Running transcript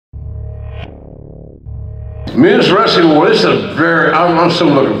Men's Wrestling Award, this is I'm so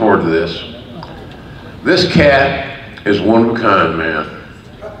looking forward to this. This cat is one of a kind, man.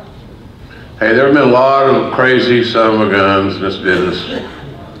 Hey, there have been a lot of crazy son of a guns in this business.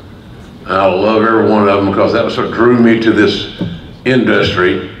 And I love every one of them because that was what drew me to this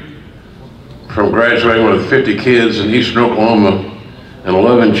industry. From graduating with 50 kids in Eastern Oklahoma and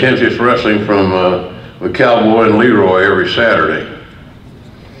 11 championships wrestling from the Cowboy and Leroy every Saturday.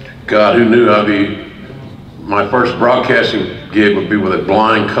 God, who knew my first broadcasting gig would be with a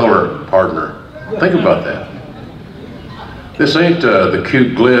blind color partner. Think about that. This ain't the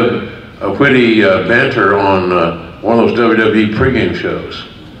cute, glib, witty banter on one of those WWE pregame shows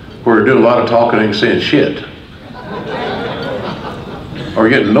where we're doing a lot of talking and saying shit. Or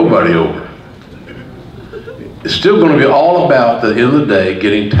getting nobody over. It's still going to be all about, at the end of the day,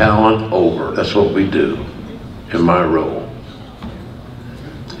 getting talent over. That's what we do in my role.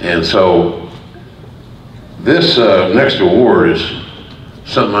 And so this next award is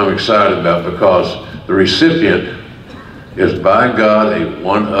something I'm excited about because the recipient is, by God, a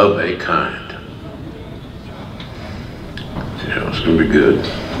one of a kind. Yeah, it's going to be good.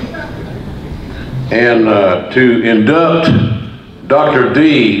 And to induct Dr.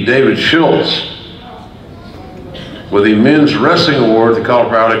 D, David Schultz, with the Men's Wrestling Award at the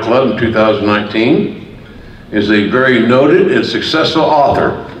Colorado Club in 2019 is a very noted and successful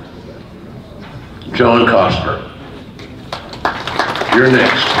author, John Cosper. You're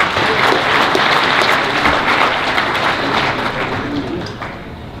next.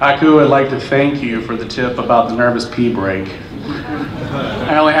 Aku, I'd like to thank you for the tip about the nervous pee break.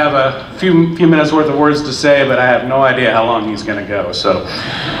 I only have a few minutes worth of words to say, but I have no idea how long he's going to go. So,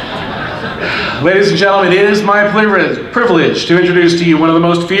 ladies and gentlemen, it is my privilege to introduce to you one of the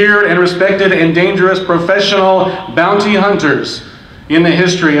most feared and respected and dangerous professional bounty hunters in the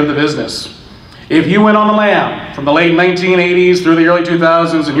history of the business. If you went on the lam from the late 1980s through the early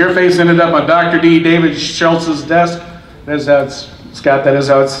 2000s and your face ended up on Dr. D, David Schultz's desk, that's how it's, Scott, that is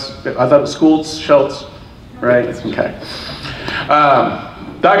how it's, I thought it was Schultz, right? Okay.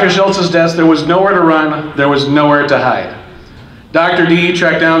 Dr. Schultz's desk, there was nowhere to run, there was nowhere to hide. Dr. D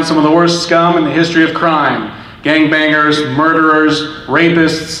tracked down some of the worst scum in the history of crime. Gangbangers, murderers,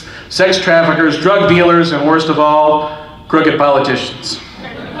 rapists, sex traffickers, drug dealers, and worst of all, crooked politicians.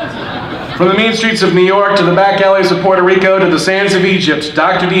 From the mean streets of New York to the back alleys of Puerto Rico to the sands of Egypt,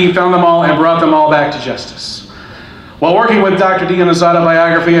 Dr. D found them all and brought them all back to justice. While working with Dr. D in his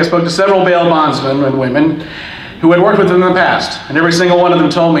autobiography, I spoke to several bail bondsmen and women who had worked with him in the past, and every single one of them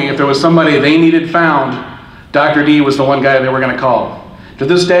told me if there was somebody they needed found, Dr. D was the one guy they were going to call. To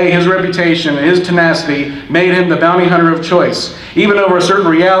this day, his reputation and his tenacity made him the bounty hunter of choice, even over a certain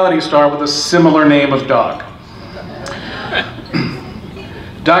reality star with a similar name of dog.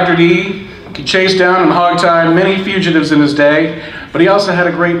 Dr. D could chase down and hogtie many fugitives in his day, but he also had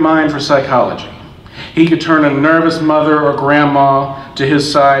a great mind for psychology. He could turn a nervous mother or grandma to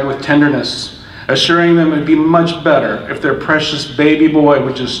his side with tenderness, assuring them it would be much better if their precious baby boy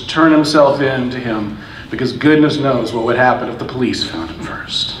would just turn himself in to him, because goodness knows what would happen if the police found him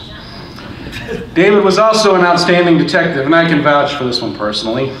first. David was also an outstanding detective, and I can vouch for this one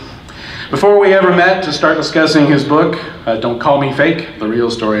personally. Before we ever met to start discussing his book, Don't Call Me Fake, the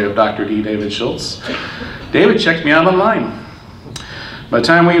real story of Dr. D. David Schultz, David checked me out online. By the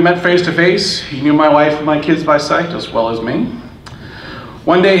time we met face to face, he knew my wife and my kids by sight as well as me.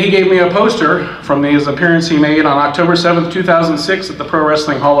 One day he gave me a poster from his appearance he made on October 7th, 2006 at the Pro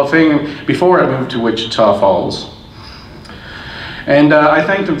Wrestling Hall of Fame before I moved to Wichita Falls. And I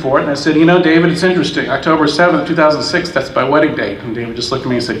thanked him for it, and I said, you know, David, it's interesting. October 7th, 2006, that's my wedding date. And David just looked at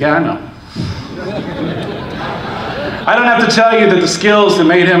me and said, yeah, I know. I don't have to tell you that the skills that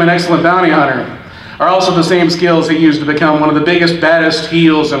made him an excellent bounty hunter are also the same skills he used to become one of the biggest, baddest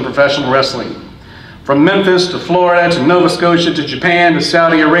heels in professional wrestling. From Memphis to Florida to Nova Scotia to Japan to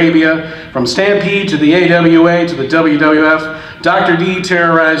Saudi Arabia, from Stampede to the AWA to the WWF, Dr. D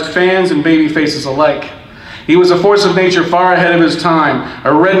terrorized fans and babyfaces alike. He was a force of nature far ahead of his time, a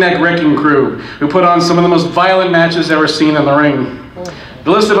redneck wrecking crew who put on some of the most violent matches ever seen in the ring. The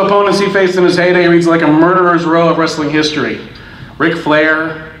list of opponents he faced in his heyday reads like a murderer's row of wrestling history. Ric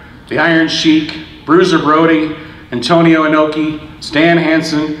Flair, the Iron Sheik, Bruiser Brody, Antonio Inoki, Stan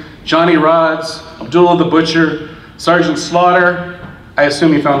Hansen, Johnny Rods, Abdullah the Butcher, Sergeant Slaughter. I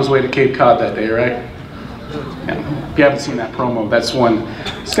assume he found his way to Cape Cod that day, right? Yeah. If you haven't seen that promo, that's one.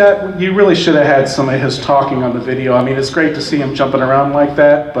 Scott, you really should have had some of his talking on the video. I mean, it's great to see him jumping around like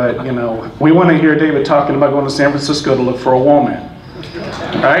that, but you know, we want to hear David talking about going to San Francisco to look for a woman,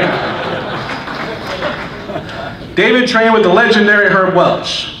 right? David trained with the legendary Herb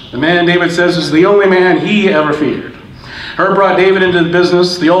Welch. The man David says is the only man he ever feared. Herb brought David into the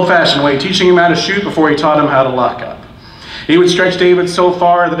business the old-fashioned way, teaching him how to shoot before he taught him how to lock up. He would stretch David so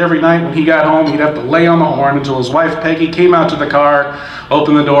far that every night when he got home, he'd have to lay on the horn until his wife Peggy came out to the car,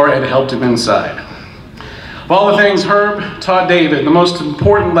 opened the door, and helped him inside. Of all the things Herb taught David, the most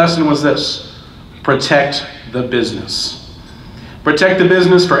important lesson was this: protect the business. Protect the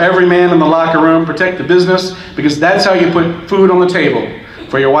business for every man in the locker room. Protect the business because that's how you put food on the table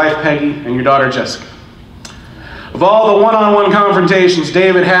for your wife Peggy and your daughter Jessica. Of all the one-on-one confrontations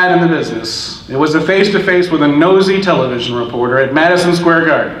David had in the business, it was a face-to-face with a nosy television reporter at Madison Square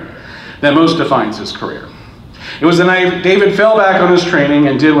Garden that most defines his career. It was the night David fell back on his training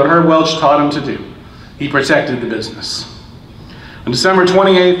and did what Herb Welch taught him to do. He protected the business. On December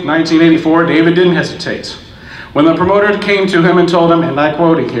 28, 1984, David didn't hesitate. When the promoter came to him and told him, and I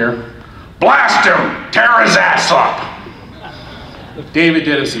quote here, "Blast him! Tear his ass up!" David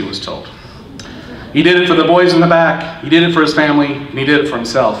did as he was told. He did it for the boys in the back, he did it for his family, and he did it for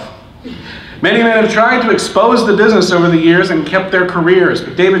himself. Many men have tried to expose the business over the years and kept their careers,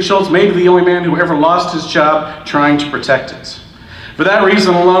 but David Schultz may be the only man who ever lost his job trying to protect it. For that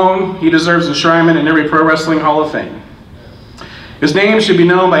reason alone, he deserves enshrinement in every Pro Wrestling Hall of Fame. His name should be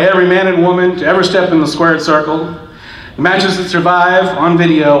known by every man and woman to ever step in the squared circle. The matches that survive on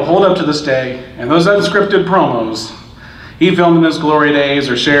video hold up to this day, and those unscripted promos he filmed in his glory days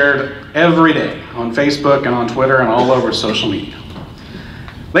are shared every day on Facebook and on Twitter and all over social media.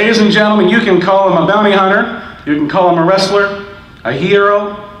 Ladies and gentlemen, you can call him a bounty hunter, you can call him a wrestler, a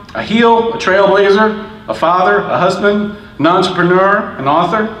hero, a heel, a trailblazer, a father, a husband, an entrepreneur, an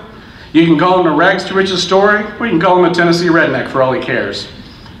author. You can call him a rags to riches story, or you can call him a Tennessee redneck for all he cares.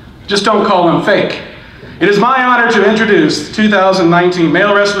 Just don't call him fake. It is my honor to introduce the 2019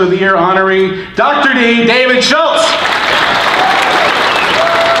 Male Wrestler of the Year honoree, Dr. D, David Schultz.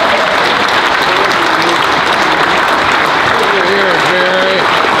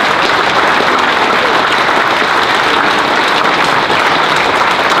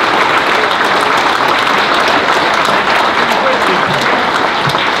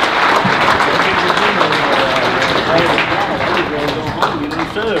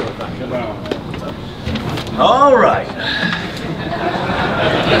 All right.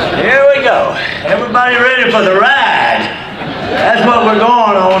 Here we go. Everybody ready for the ride? That's what we're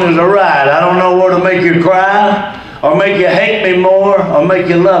going on, is a ride. I don't know where to make you cry, or make you hate me more, or make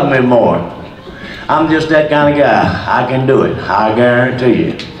you love me more. I'm just that kind of guy. I can do it. I guarantee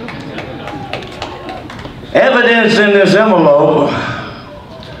you. Evidence in this envelope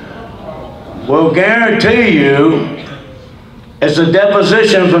will guarantee you it's a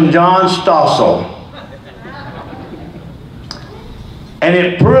deposition from John Stossel. And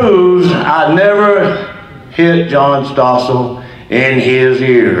it proves I never hit John Stossel in his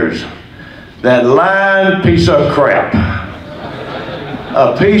ears. That lying piece of crap.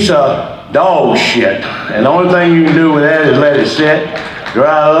 A piece of dog shit. And the only thing you can do with that is let it sit, dry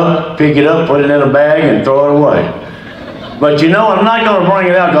up, pick it up, put it in a bag, and throw it away. But you know, I'm not going to bring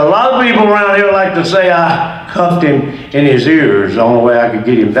it out, because a lot of people around here like to say I cuffed him in his ears, the only way I could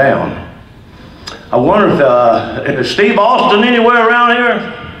get him down. I wonder if is Steve Austin anywhere around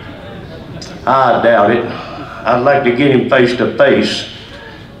here? I doubt it. I'd like to get him face to face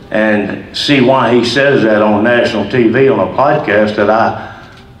and see why he says that on national TV on a podcast, that I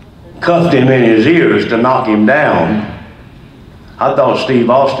cuffed him in his ears to knock him down. I thought Steve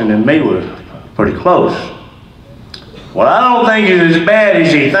Austin and me were pretty close. Well, I don't think he's as bad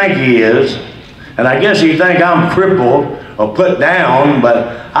as he thinks he is, and I guess he thinks I'm crippled or put down,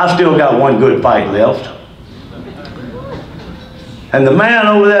 but I still got one good fight left. And the man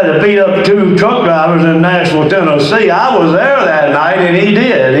over there that beat up 2 truck drivers in Nashville, Tennessee, I was there that night, and he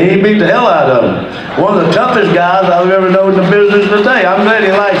did. And he beat the hell out of them. One of the toughest guys I've ever known in the business today. I'm glad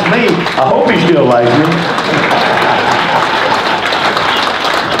he likes me. I hope he still likes me.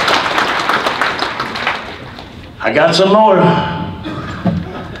 I got some more.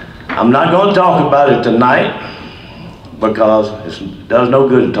 I'm not going to talk about it tonight, because it does no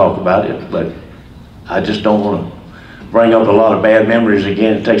good to talk about it, but I just don't want to bring up a lot of bad memories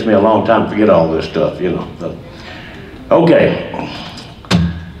again. It takes me a long time to forget all this stuff, you know. So, okay.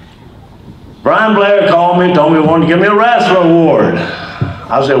 Brian Blair called me and told me he wanted to give me a Wrestler Award.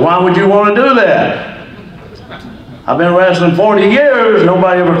 I said, why would you want to do that? I've been wrestling 40 years,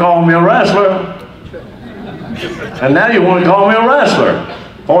 nobody ever called me a wrestler. And now you want to call me a wrestler,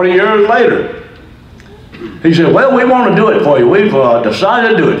 40 years later. He said, well, we want to do it for you. We've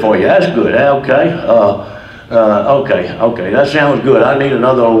decided to do it for you. That's good. Okay. Okay, that sounds good. I need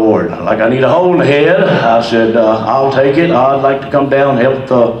another award. Like I need a hole in the head. I said, I'll take it. I'd like to come down and help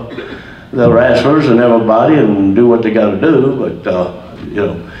the wrestlers and everybody and do what they got to do. But, you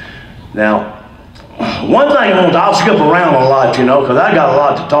know, now, one thing, I'll skip around a lot, you know, because I got a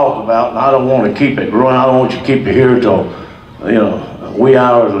lot to talk about, and I don't want to keep it growing. I don't want you to keep it here till, you know, wee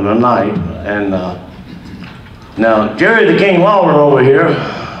hours of the night. And now, Jerry the King Lawler over here,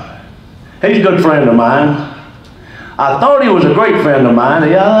 he's a good friend of mine. I thought he was a great friend of mine.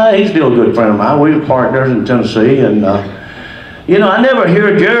 Yeah, he's still a good friend of mine. We were partners in Tennessee, and you know, I never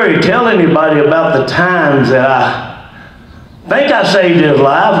hear Jerry tell anybody about the times that I think I saved his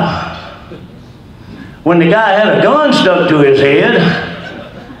life. When the guy had a gun stuck to his head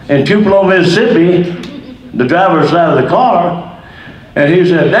in Tupelo, Mississippi, the driver's side of the car, and he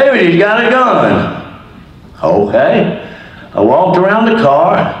said, "David, he's got a gun." Okay. I walked around the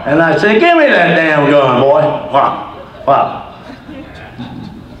car and I said, "Give me that damn gun, boy." Wow. Wow.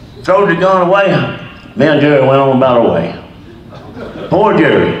 Throw the gun away. Me and Jerry went on about our way. Poor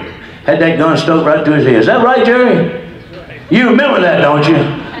Jerry had that gun stuck right to his head. Is that right, Jerry? You remember that, don't you?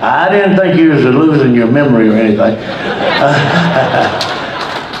 I didn't think you was losing your memory or anything.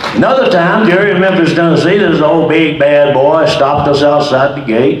 Another time, Jerry in Memphis, Tennessee, this old big bad boy stopped us outside the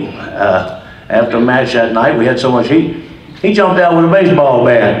gate. After a match that night, we had so much heat. He jumped out with a baseball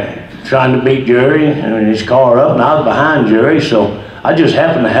bat, trying to beat Jerry and his car up, and I was behind Jerry, so I just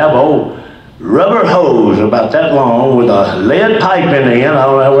happened to have an old rubber hose about that long with a lead pipe in the end. I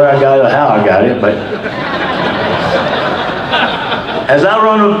don't know where I got it or how I got it, but as I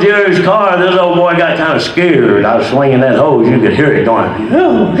run up Jerry's car, this old boy got kind of scared. I was swinging that hose, you could hear it going,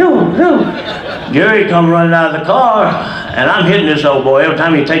 "Yoo, yoo, yoo." Jerry come running out of the car, and I'm hitting this old boy. Every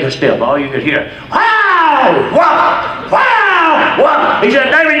time he take a step, all you could hear, "Wow! Wow! Wow! Wow!" He said,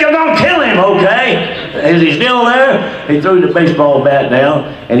 "David, you're gonna kill him, okay?" Is he still there? He threw the baseball bat down,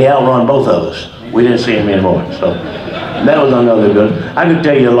 and he outrun both of us. We didn't see him anymore, so that was another good. I could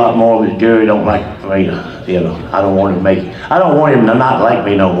tell you a lot more, but Jerry don't like me to, you know, I don't want him to not like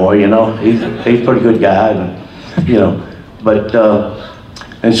me no more, you know. He's a pretty good guy, and, you know, but,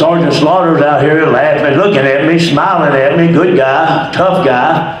 and Sergeant Slaughter's out here laughing, looking at me, smiling at me, good guy, tough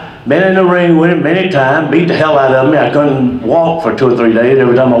guy. Been in the ring with him many times, beat the hell out of me. I couldn't walk for 2 or 3 days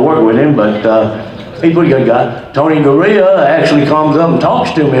every time I worked with him, but he's a pretty good guy. Tony Gurria actually comes up and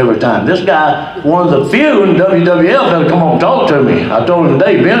talks to me every time. This guy, one of the few in WWF that'll come on and talk to me. I told him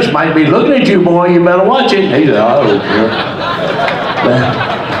today, "Vince might be looking at you, boy, you better watch it." He said, "I don't care."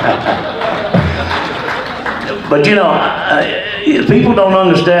 But you know, people don't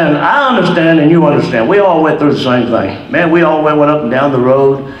understand. I understand and you understand. We all went through the same thing. Man, we all went up and down the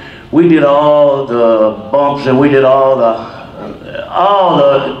road. We did all the bumps and we did all the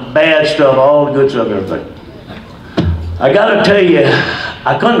bad stuff, all the good stuff, everything. I gotta tell you,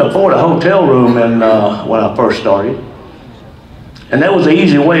 I couldn't afford a hotel room when I first started. And that was the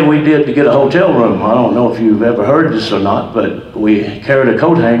easy way we did to get a hotel room. I don't know if you've ever heard this or not, but we carried a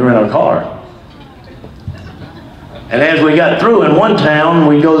coat hanger in our car. And as we got through in one town,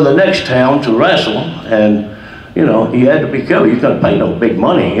 we go to the next town to wrestle, and you know, you had to be careful. You couldn't pay no big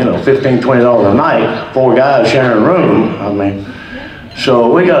money, you know, $15, $20 a night, 4 guys sharing a room. I mean,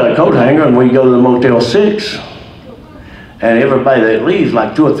 so we got a coat hanger and we go to the Motel 6, and everybody that leaves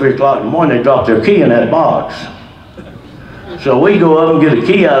like 2 or 3 o'clock in the morning, they drop their key in that box. So we go up and get a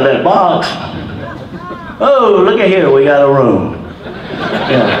key out of that box. Oh, look at here, we got a room.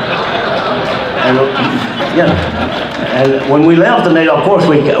 Yeah. And, yeah. And when we left the night, of course,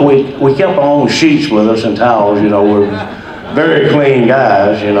 we kept our own sheets with us and towels, you know. We're very clean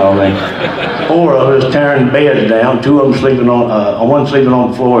guys, you know. I mean, 4 of us tearing beds down, 2 of them sleeping on, one sleeping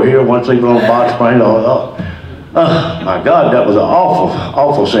on the floor here, one sleeping on a box spring. Oh, my God, that was an awful,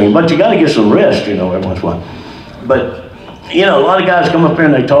 awful scene. But you got to get some rest, you know, every once in a while. But, you know, a lot of guys come up here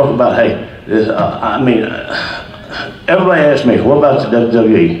and they talk about, hey, everybody asks me, what about the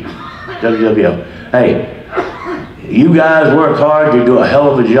WWE, WWF? Hey, you guys work hard, you do a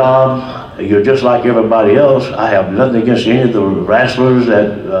hell of a job, you're just like everybody else. I have nothing against any of the wrestlers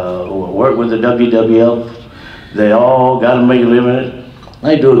that work with the WWF. They all got to make a living.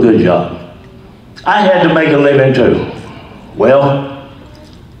 They do a good job. I had to make a living too. Well,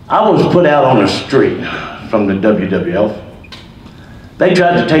 I was put out on the street from the WWF. They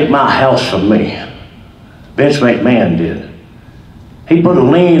tried to take my house from me. Vince McMahon did. He put a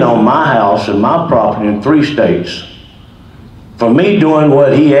lien on my house and my property in 3 states for me doing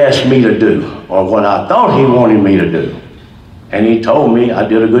what he asked me to do, or what I thought he wanted me to do. And he told me I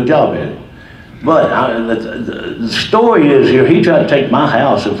did a good job at it. But the story is here, he tried to take my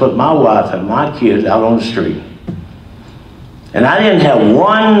house and put my wife and my kids out on the street. And I didn't have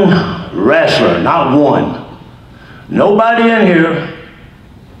one wrestler, not one. Nobody in here,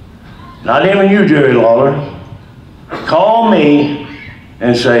 not even you, Jerry Lawler, call me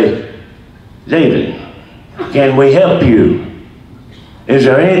and say, David, can we help you? Is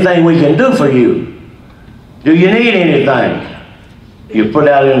there anything we can do for you? Do you need anything? You put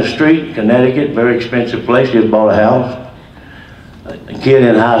out in the street, Connecticut, very expensive place, just bought a house. A kid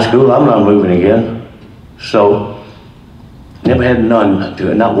in high school, I'm not moving again. So, never had none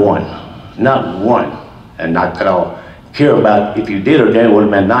to it, not one. Not one. And not that I'll care about if you did or didn't. It would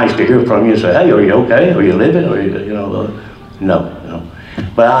have been nice to hear from you and say, hey, are you okay? Are you living? Or you know, no.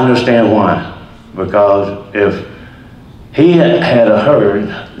 But I understand why. Because if he had heard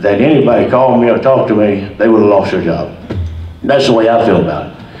that anybody called me or talked to me, they would have lost their job. That's the way I feel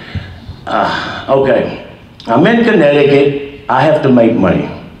about it. Okay, I'm in Connecticut. I have to make money.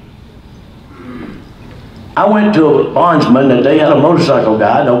 I went to a bondsman that they had a motorcycle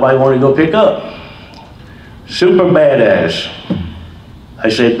guy nobody wanted to go pick up. Super badass. They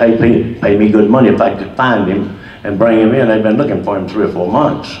said pay me good money if I could find him and bring him in. They've been looking for him 3 or 4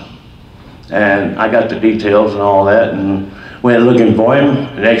 months. And I got the details and all that and went looking for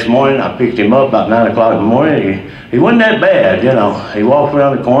him. The next morning I picked him up about 9 o'clock in the morning. He wasn't that bad, you know. He walked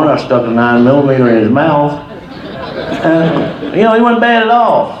around the corner, I stuck a 9mm in his mouth. And, you know, he wasn't bad at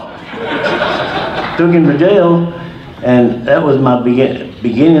all. Took him to jail, and that was my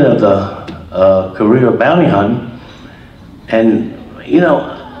beginning of the career of bounty hunting. And, you know,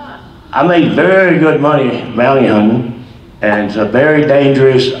 I made very good money bounty hunting, and it's a very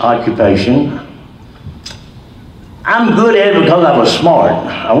dangerous occupation. I'm good at it because I was smart.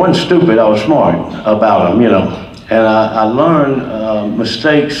 I wasn't stupid, I was smart about them, you know. And I learned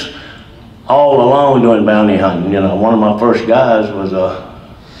mistakes all along doing bounty hunting. You know, one of my first guys was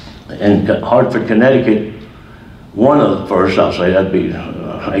in Hartford, Connecticut. One of the first, I'll say that'd be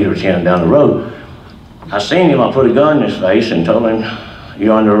 8 or 10 down the road. I seen him, I put a gun in his face and told him,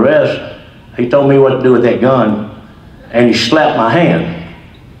 you're under arrest. He told me what to do with that gun, and he slapped my hand.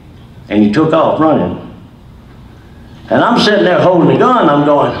 And he took off running. And I'm sitting there holding the gun, I'm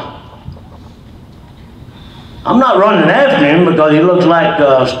going, I'm not running after him because he looks like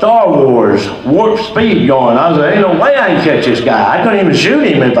Star Wars, warp speed going. I was like, ain't no way I can catch this guy. I couldn't even shoot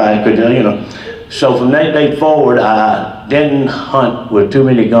him if I could, you know. So from that day forward, I didn't hunt with too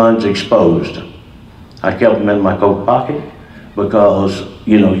many guns exposed. I kept them in my coat pocket because,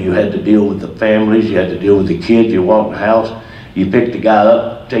 you know, you had to deal with the families, you had to deal with the kids, you walk in the house, you pick the guy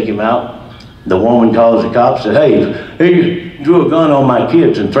up, take him out. The woman calls the cops, said, hey, he drew a gun on my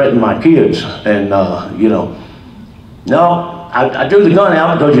kids and threatened my kids. And, you know, no, I drew the gun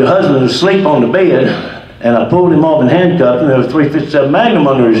out because your husband was asleep on the bed, and I pulled him off and handcuffed him, and there was a .357 Magnum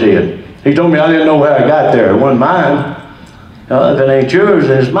under his head. He told me I didn't know where I got there. It wasn't mine. If it ain't yours,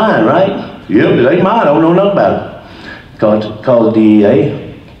 then it's mine, right? Yep, it ain't mine. I don't know nothing about it. Called the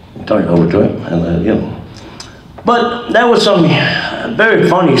DEA, turned it over to him, and you know. But there was some very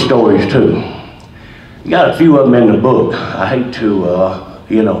funny stories too. You got a few of them in the book. I hate to,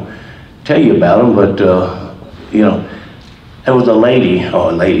 you know, tell you about them, but you know, there was a lady,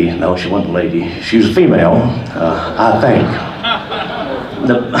 no, she wasn't a lady. She was a female, I think.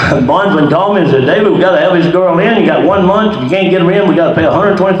 The bondsman called me and said, David, we got to have this girl in. You got 1 month. If you can't get her in, we got to pay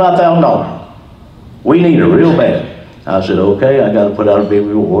 $125,000. We need her real bad. I said, okay, I got to put out a big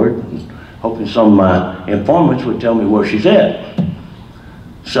reward, hoping some of my informants would tell me where she's at.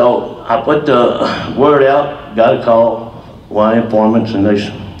 So I put the word out, got a call, one of the informants, and they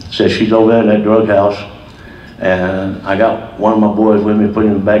said she's over there in that drug house. And I got one of my boys with me, put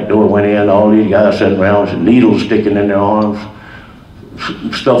him in the back door, went in, all these guys sitting around with needles sticking in their arms,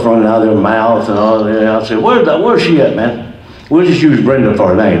 stuff running out of their mouth and all that. I said, where's she at, man? We'll just use Brenda for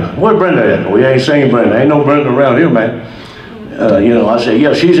her name. Where's Brenda at? We ain't seen Brenda. Ain't no Brenda around here, man. You know, I said,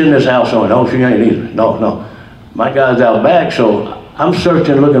 yeah, she's in this house. No, she ain't either. No. My guy's out back, so I'm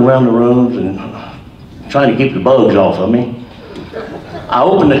searching, looking around the rooms and trying to keep the bugs off of me. I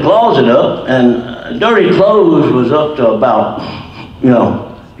opened the closet up, and dirty clothes was up to about, you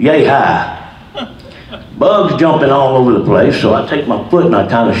know, yay high. Bugs jumping all over the place, so I take my foot and I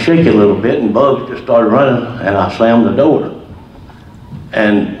kind of shake it a little bit, and bugs just started running, and I slammed the door.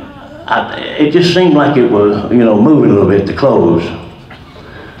 And it just seemed like it was, you know, moving a little bit, the clothes.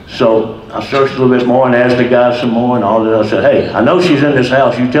 So I searched a little bit more and asked the guy some more and all that. I said, hey, I know she's in this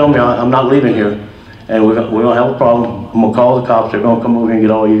house. You tell me I'm not leaving here, and we're gonna have a problem. I'm gonna call the cops. They're gonna come over here and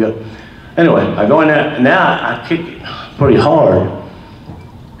get all you got. Anyway, I go in there. Now I kick it pretty hard,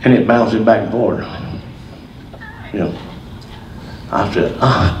 and it bounces back and forth. You know, I said,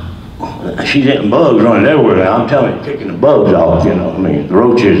 she's eating bugs running everywhere now. I'm telling you, kicking the bugs off, you know, I mean, the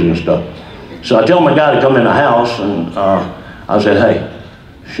roaches and stuff. So I tell my guy to come in the house, and I said, hey,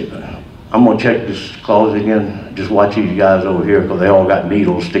 I'm gonna check this closet again. Just watch these guys over here, because they all got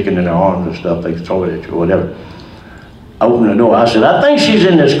needles sticking in their arms and stuff. They throw it at you or whatever. I opened the door. I said, I think she's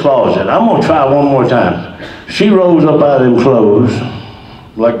in this closet. I'm gonna try one more time. She rose up out of them clothes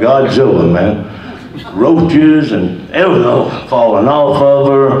like Godzilla, man. Roaches and everything falling off of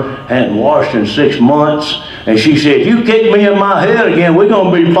her. Hadn't washed in 6 months. And she said, if you kick me in my head again, we're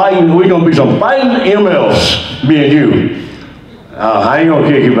gonna be fighting. We're gonna be some fighting MFs, me and you. I ain't gonna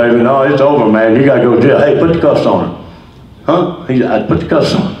kick you, baby. No, it's over, man. You gotta go to jail. Hey, put the cuffs on her. Huh? He said, I put the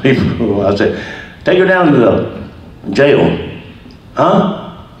cuffs on her. I said, take her down to the jail.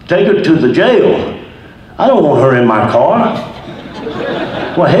 Huh? Take her to the jail. I don't want her in my car.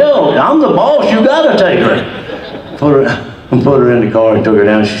 Well, hell, I'm the boss. You gotta take her. Put her in the car and took her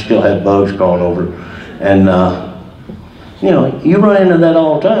down. She still had bugs crawling over her. And, you know, you run into that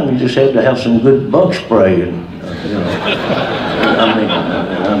all the time. You just have to have some good bug spray. And, you know,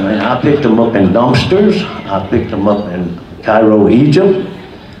 I mean, I picked them up in dumpsters. I picked them up in Cairo, Egypt,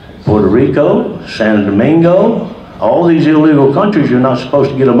 Puerto Rico, San Domingo, all these illegal countries you're not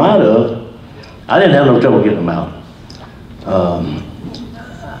supposed to get them out of. I didn't have no trouble getting them out.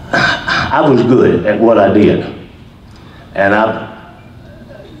 I was good at what I did. And I've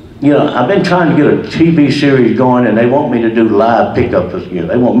been trying to get a TV series going, and they want me to do live pickup again.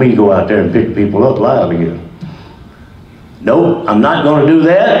 They want me to go out there and pick people up live again. Nope, I'm not going to do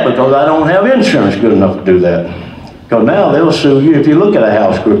that, because I don't have insurance good enough to do that. Because now they'll sue you if you look at a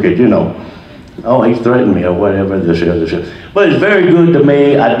house crooked, you know. Oh, he threatened me or whatever, this is. But it's very good to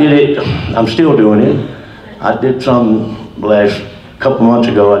me. I did it. I'm still doing it. I did some last couple months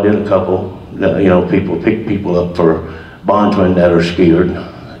ago. I did a couple. You know, people pick people up for bondsmen that are scared,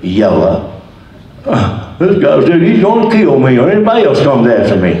 yellow. This guy said he's going to kill me, or anybody else comes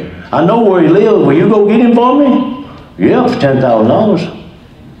after me. I know where he lives. Will you go get him for me? Yeah, for $10,000.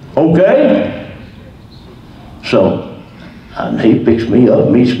 Okay. So. And he picks me up,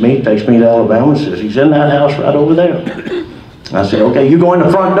 meets me, takes me to Alabama, and says, he's in that house right over there. I said, okay, you go in the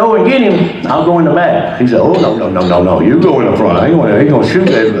front door and get him, I'll go in the back. He said, oh, no, you go in the front. He's going to shoot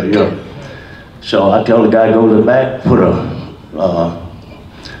everybody, you know. So I tell the guy, go to the back, put a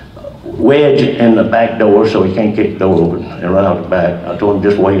wedge in the back door so he can't kick the door open and run out the back. I told him,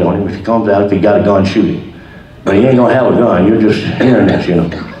 just wait on him. If he comes out, if he got a gun, shoot him. But he ain't going to have a gun. You're just hearing this, you know.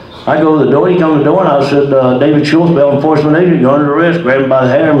 I go to the door, he comes to the door, and I said, David Schultz, bail enforcement agent, you're under arrest. Grab him by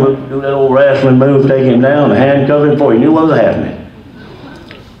the hair and do that old wrestling move, take him down, and handcuff him before he knew what was happening.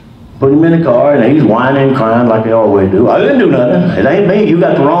 Put him in the car, and he's whining and crying like they always do. I didn't do nothing. It ain't me, you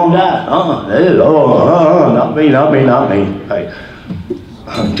got the wrong guy. Not me. Hey,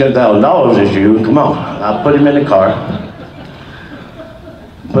 $10,000 is you, come on. I put him in the car,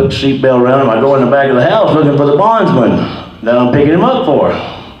 put the seatbelt around him, I go in the back of the house looking for the bondsman that I'm picking him up for.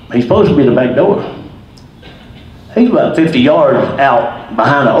 He's supposed to be the back door. He's about 50 yards out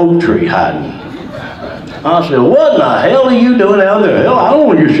behind an oak tree hiding. I said, what in the hell are you doing out there? Hell, I don't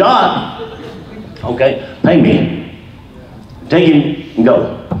want you shot. Okay, pay me. Take him and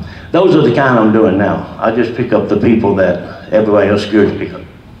go. Those are the kind I'm doing now. I just pick up the people that everybody else is scared to pick up.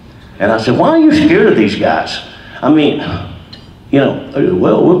 And I said, why are you scared of these guys? I mean, you know,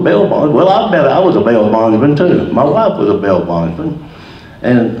 well, we're bail bondsmen. Well, I bet I was a bail bondsman too. My wife was a bail bondsman.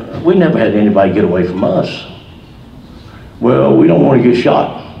 And we never had anybody get away from us. Well, we don't want to get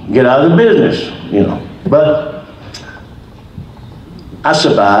shot. Get out of the business, you know. But I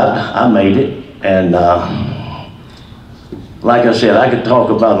survived. I made it. And like I said, I could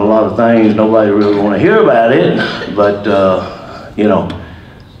talk about a lot of things. Nobody really want to hear about it. But, you know,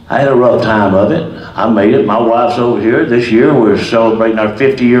 I had a rough time of it. I made it. My wife's over here. This year we're celebrating our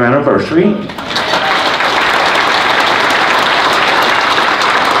 50-year anniversary.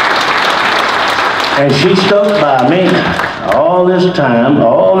 And she stuck by me all this time,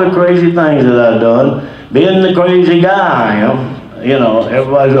 all the crazy things that I've done, being the crazy guy I am. You know,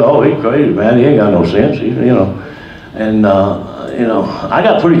 everybody's like, oh, he's crazy, man. He ain't got no sense, you know. And, you know, I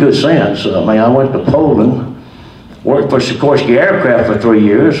got pretty good sense. I mean, I went to Poland, worked for Sikorsky Aircraft for 3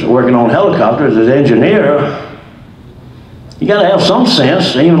 years, working on helicopters as an engineer. You got to have some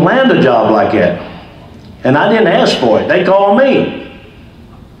sense to even land a job like that. And I didn't ask for it. They called me.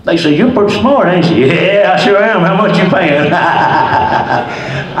 They said, you're pretty smart, ain't you? Yeah, I sure am. How much you paying?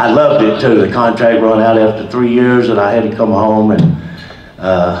 I loved it too. The contract run out after 3 years and I had to come home and,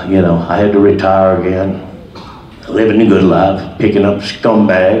 you know, I had to retire again. living a good life, picking up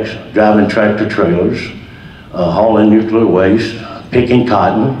scumbags, driving tractor trailers, hauling nuclear waste, picking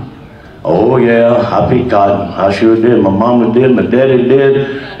cotton. Oh yeah, I picked cotton. I sure did. My mama did, my daddy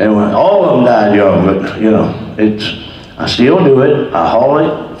did, and all of them died young. But you know, I still do it. I haul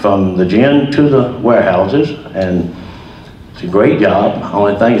it from the gin to the warehouses, and it's a great job. The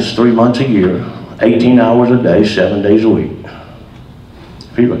only thing is 3 months a year, 18 hours a day, 7 days a week.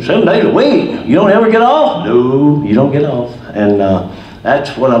 People, 7 days a week? You don't ever get off? No, you don't get off. And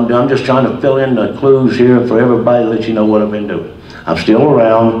that's what I'm doing. I'm just trying to fill in the clues here for everybody to let you know what I've been doing. I'm still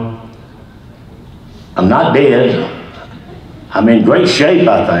around. I'm not dead. I'm in great shape,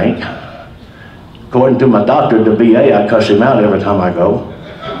 I think. According to my doctor, the VA, I cuss him out every time I go.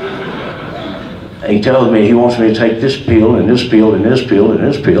 He tells me he wants me to take this pill and this pill and this pill and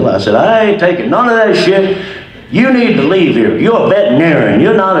this pill. I said, I ain't taking none of that shit. You need to leave here. You're a veterinarian.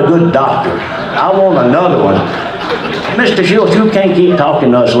 You're not a good doctor. I want another one. Mr. Schultz, you can't keep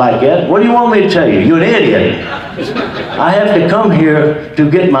talking to us like that. What do you want me to tell you? You're an idiot. I have to come here to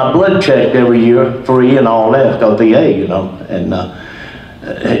get my blood checked every year, free and all that, because VA, you know. And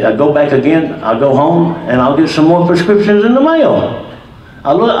I go back again, I'll go home, and I'll get some more prescriptions in the mail.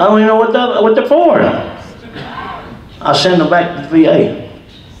 I don't even know what they're for. I send them back to the VA.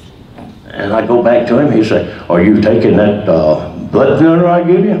 And I go back to him, he say, are you taking that blood thinner I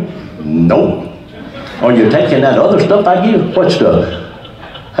give you? No. Are you taking that other stuff I give you? What stuff?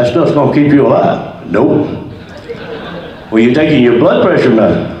 That stuff's gonna keep you alive. Nope. Were you taking your blood pressure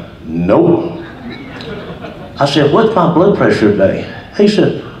medicine? Nope. I said, what's my blood pressure today? He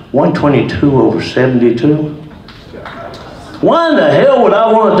said, 122/72. Why in the hell would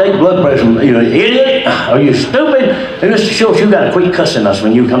I want to take blood pressure? You idiot? Are you stupid? Hey, Mr. Schultz, you got to quit cussing us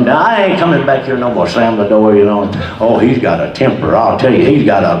when you come down. I ain't coming back here no more. Slam the door, you know. Oh, he's got a temper. I'll tell you, he's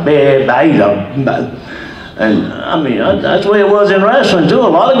got a bad. And I mean, that's the way it was in wrestling too. A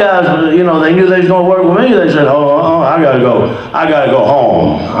lot of guys, you know, they knew they was going to work with me. They said, oh, I gotta go. I gotta go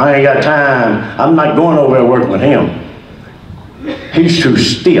home. I ain't got time. I'm not going over there working with him. He's too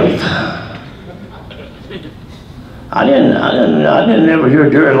stiff. I didn't ever hear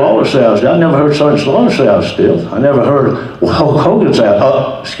Jerry Lawler say I was stiff. I never heard Sergeant Slaughter say I was stiff. I never heard Hulk Hogan say,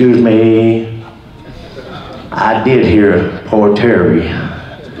 oh, excuse me. I did hear poor Terry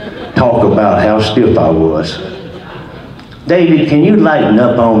talk about how stiff I was. David, can you lighten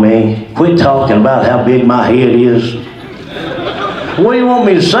up on me? Quit talking about how big my head is. What do you want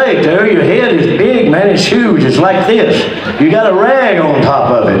me to say, Terry? Your head is big, man. It's huge. It's like this. You got a rag on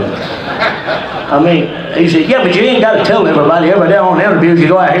top of it. I mean, he said, yeah, but you ain't got to tell everybody. Every day on interviews, you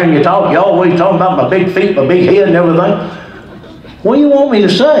go out here and you talk. You always talking about my big feet, my big head and everything. What do you want me to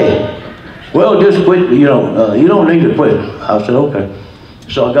say? Well, just quit, you know, you don't need to quit. I said, okay.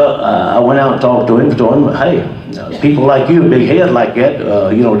 So I went out and talked to him, told him, hey, people like you, big head like that,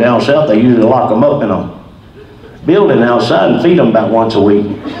 you know, down south, they usually lock them up in a building outside and feed them about once a week.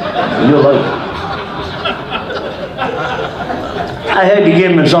 You're like, I had to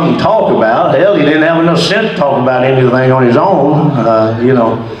give him something to talk about. Hell, he didn't have enough sense to talk about anything on his own, you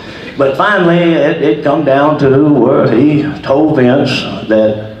know. But finally, it come down to where he told Vince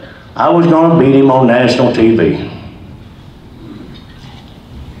that I was going to beat him on national TV.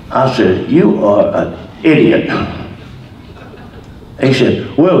 I said, you are an idiot. He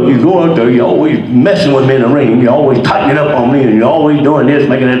said, well, you go out there, you're always messing with me in the ring, you're always tightening up on me, and you're always doing this,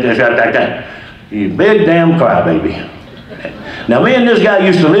 making it this, that. You big damn crybaby. Now, me and this guy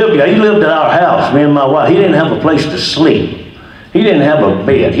used to live here. He lived at our house, me and my wife. He didn't have a place to sleep. He didn't have a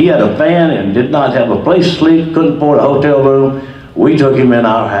bed. He had a van and did not have a place to sleep, couldn't afford a hotel room. We took him in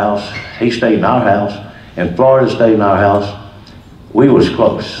our house. He stayed in our house, and Florida stayed in our house. We was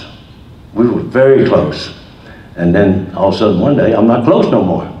close. We were very close. And then all of a sudden one day, I'm not close no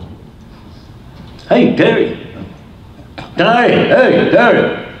more. Hey, Terry. Hey,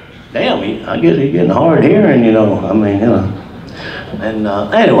 Terry. Damn, I guess he's getting hard hearing, you know. I mean, you know. And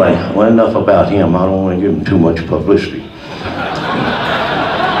anyway, well, enough about him. I don't want to give him too much publicity.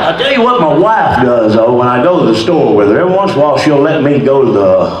 I'll tell you what my wife does, though, when I go to the store with her. Every once in a while, she'll let me go to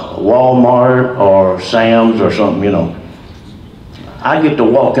the Walmart or Sam's or something, you know. I get to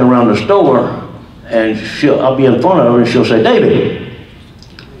walking around the store, and I'll be in front of her, and she'll say, David!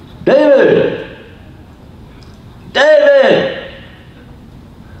 David! David!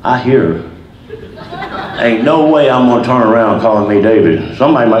 I hear her. Ain't no way I'm gonna turn around calling me David.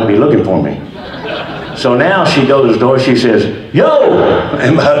 Somebody might be looking for me. So now she goes to the door, she says, yo!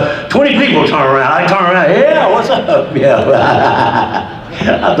 And about 20 people turn around. I turn around, yeah, what's up? Yeah.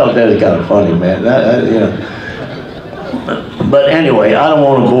 I thought that was kind of funny, man. You know. But anyway, I don't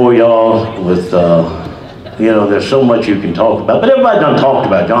want to bore y'all with You know, there's so much you can talk about. But everybody done talked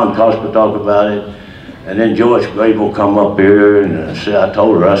about it. John Cosper talked about it. And then Joyce Grable come up here and I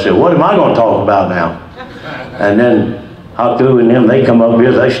told her, I said, what am I going to talk about now? And then Haku and them, they come up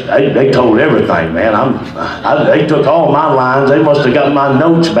here, they told everything, man. They took all my lines. They must have got my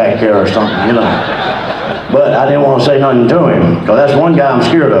notes back here or something, you know. But I didn't want to say nothing to him, because that's one guy I'm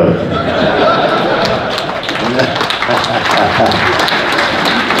scared of.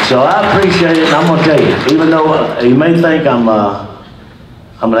 So I appreciate it, and I'm gonna tell you, even though you may think I'm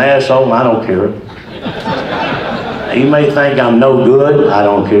an asshole, and I don't care. You may think I'm no good, I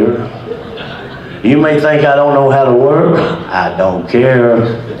don't care. You may think I don't know how to work, I don't care.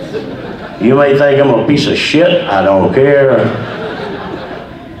 You may think I'm a piece of shit, I don't care.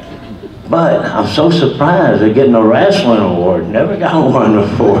 But I'm so surprised at getting a wrestling award. Never got one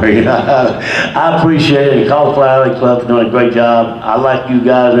before. You know? I appreciate it. Call Flowery Club for doing a great job. I like you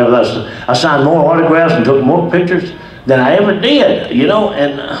guys. I signed more autographs and took more pictures than I ever did. You know,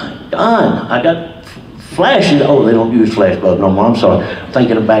 and God, I got flashes. Oh, they don't use flash bulbs no more. I'm sorry.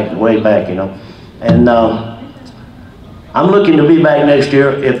 Thinking of way back, you know. And I'm looking to be back next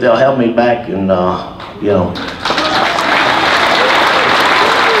year if they'll have me back and, you know.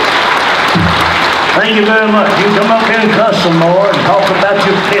 Thank you very much. You come up here and cuss some more and talk about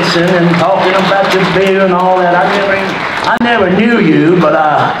your pissing and talking about your beer and all that. I never knew you, but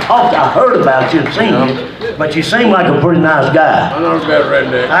I heard about you and seen you. But you seem like a pretty nice guy. I'm not a bad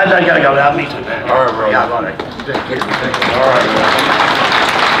redneck. I gotta go. I'll meet you there. All right, bro. Yeah, all right. All right, man.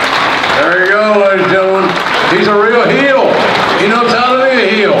 There you go, ladies and gentlemen. He's a real heel. He knows how to be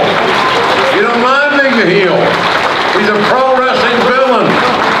a heel. You don't mind being a heel. He's a pro wrestling